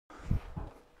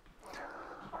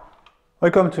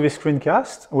Welcome to this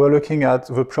screencast. We're looking at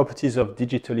the properties of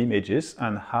digital images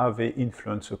and how they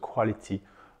influence the quality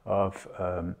of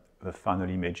the final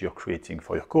image you're creating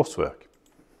for your coursework.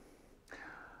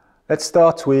 Let's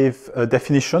start with a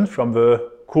definition from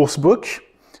the course book,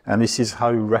 and this is how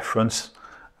you reference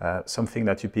something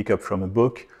that you pick up from a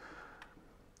book.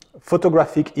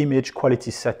 Photographic image quality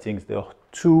settings, there are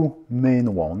two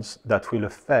main ones that will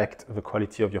affect the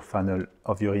quality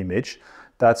of your image.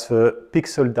 That's the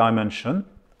pixel dimension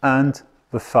and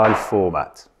the file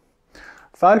format.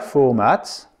 File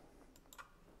format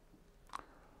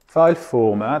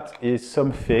is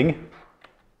something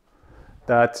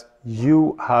that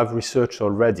you have researched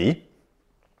already,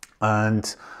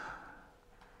 and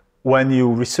when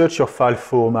you research your file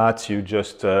format, you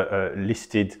just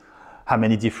listed how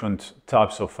many different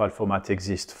types of file format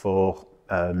exist for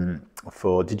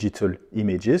digital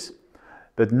images.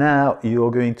 But now you're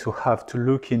going to have to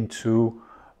look into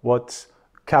what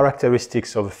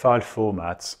characteristics of the file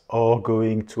formats are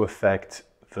going to affect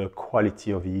the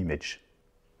quality of the image.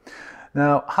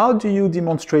 Now, how do you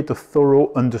demonstrate a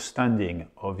thorough understanding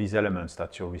of these elements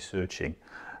that you're researching?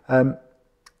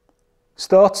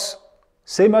 Start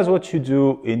same as what you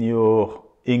do in your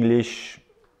English,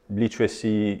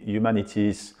 literacy,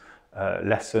 humanities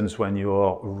lessons when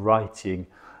you're writing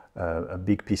a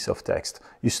big piece of text.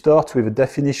 You start with a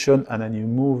definition and then you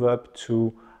move up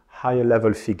to higher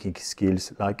level thinking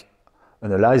skills like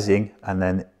analyzing and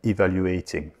then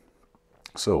evaluating.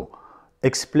 So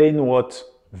explain what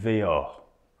they are.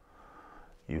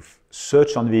 You've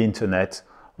searched on the internet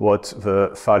what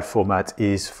the file format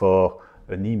is for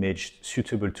an image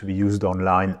suitable to be used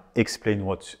online. Explain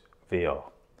what they are.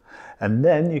 And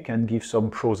then you can give some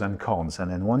pros and cons. And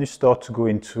then when you start to go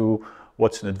into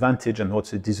what's an advantage and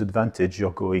what's a disadvantage, you're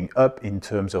going up in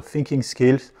terms of thinking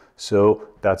skills. So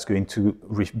that's going to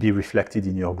be reflected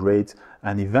in your grades.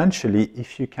 And eventually,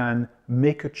 if you can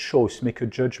make a choice, make a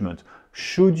judgment,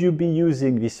 should you be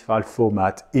using this file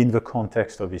format in the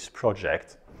context of this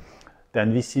project,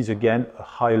 then this is again a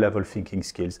high level thinking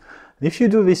skills. And if you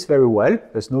do this very well,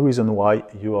 there's no reason why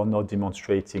you are not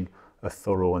demonstrating a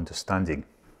thorough understanding.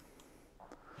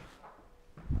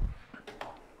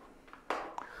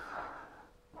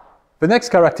 The next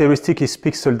characteristic is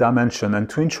pixel dimension, and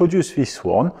to introduce this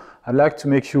one, I'd like to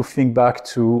make you think back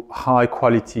to high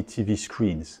quality TV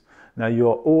screens. Now,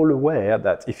 you're all aware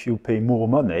that if you pay more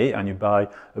money and you buy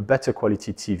a better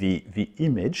quality TV, the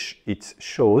image it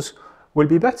shows will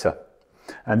be better.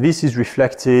 And this is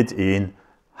reflected in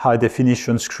high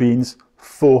definition screens,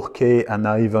 4K and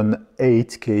now even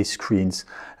 8K screens.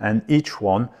 And each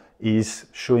one is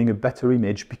showing a better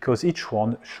image because each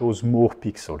one shows more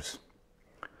pixels.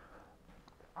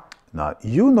 Now,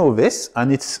 you know this,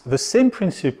 and it's the same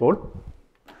principle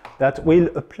that will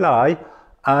apply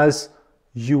as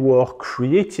you are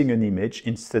creating an image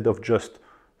instead of just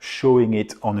showing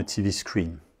it on a TV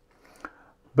screen.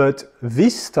 But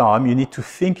this time you need to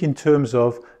think in terms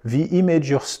of the image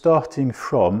you're starting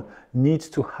from needs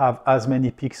to have as many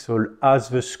pixels as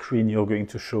the screen you're going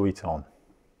to show it on.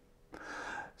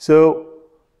 So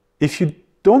if you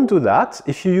don't do that,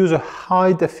 if you use a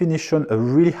high definition, a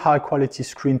really high quality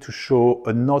screen to show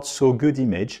a not so good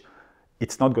image,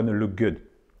 it's not going to look good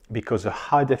because a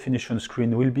high definition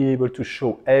screen will be able to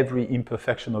show every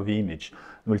imperfection of the image.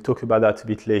 We'll talk about that a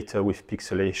bit later with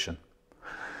pixelation.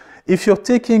 If you're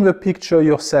taking the picture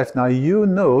yourself, now you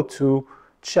know to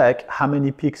check how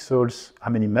many pixels,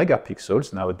 how many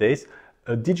megapixels nowadays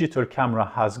a digital camera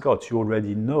has got. You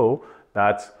already know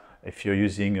that if you're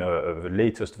using the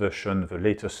latest version, the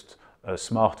latest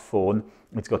smartphone,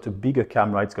 it's got a bigger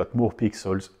camera, it's got more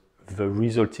pixels, the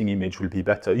resulting image will be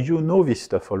better. You know this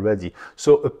stuff already.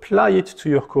 So apply it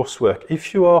to your coursework.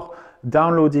 If you are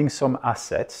downloading some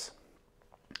assets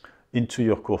into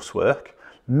your coursework,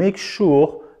 make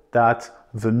sure that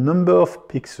the number of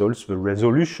pixels, the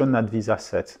resolution that these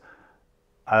assets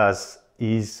has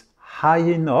is high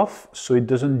enough so it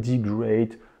doesn't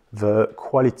degrade the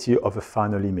quality of a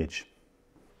final image.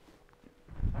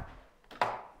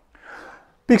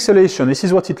 Pixelation, this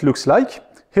is what it looks like.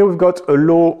 Here we've got a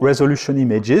low resolution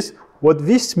images. What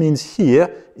this means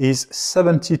here is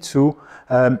 72.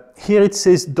 Here it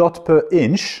says dot per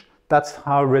inch. That's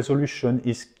how resolution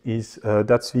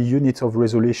that's the unit of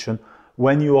resolution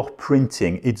when you are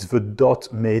printing. It's the dot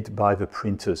made by the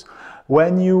printers.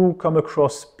 When you come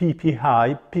across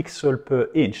PPI, pixel per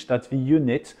inch, that's the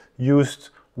unit used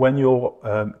when you're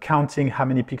counting how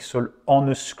many pixels on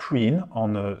a screen,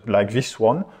 like this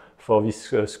one for this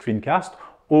screencast,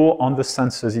 or on the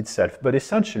sensors itself. But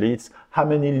essentially, it's how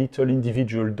many little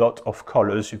individual dots of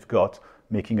colors you've got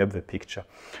making up the picture.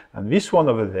 And this one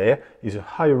over there is a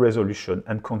higher resolution,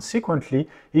 and consequently,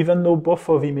 even though both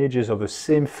of images are the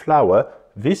same flower,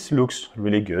 this looks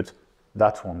really good,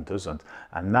 that one doesn't.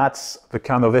 And that's the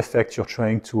kind of effect you're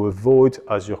trying to avoid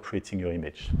as you're creating your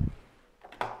image.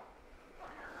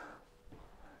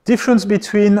 Difference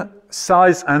between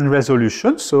size and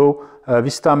resolution. So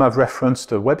this time I've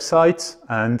referenced a website,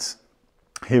 and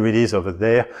here it is over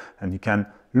there, and you can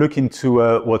look into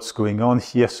what's going on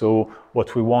here. So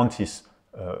what we want is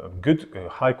a good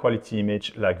high quality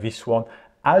image like this one.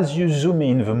 As you zoom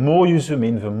in, the more you zoom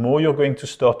in, the more you're going to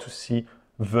start to see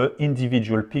the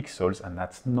individual pixels, and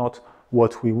that's not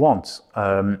what we want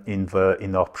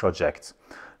in our project.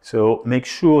 So make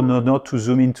sure not to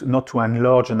zoom in, not to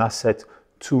enlarge an asset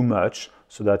too much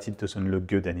so that it doesn't look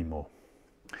good anymore.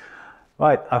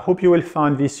 Right, I hope you will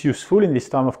find this useful in this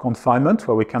time of confinement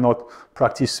where we cannot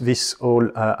practice this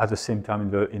all at the same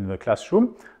time in the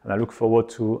classroom, and I look forward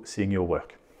to seeing your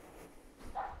work.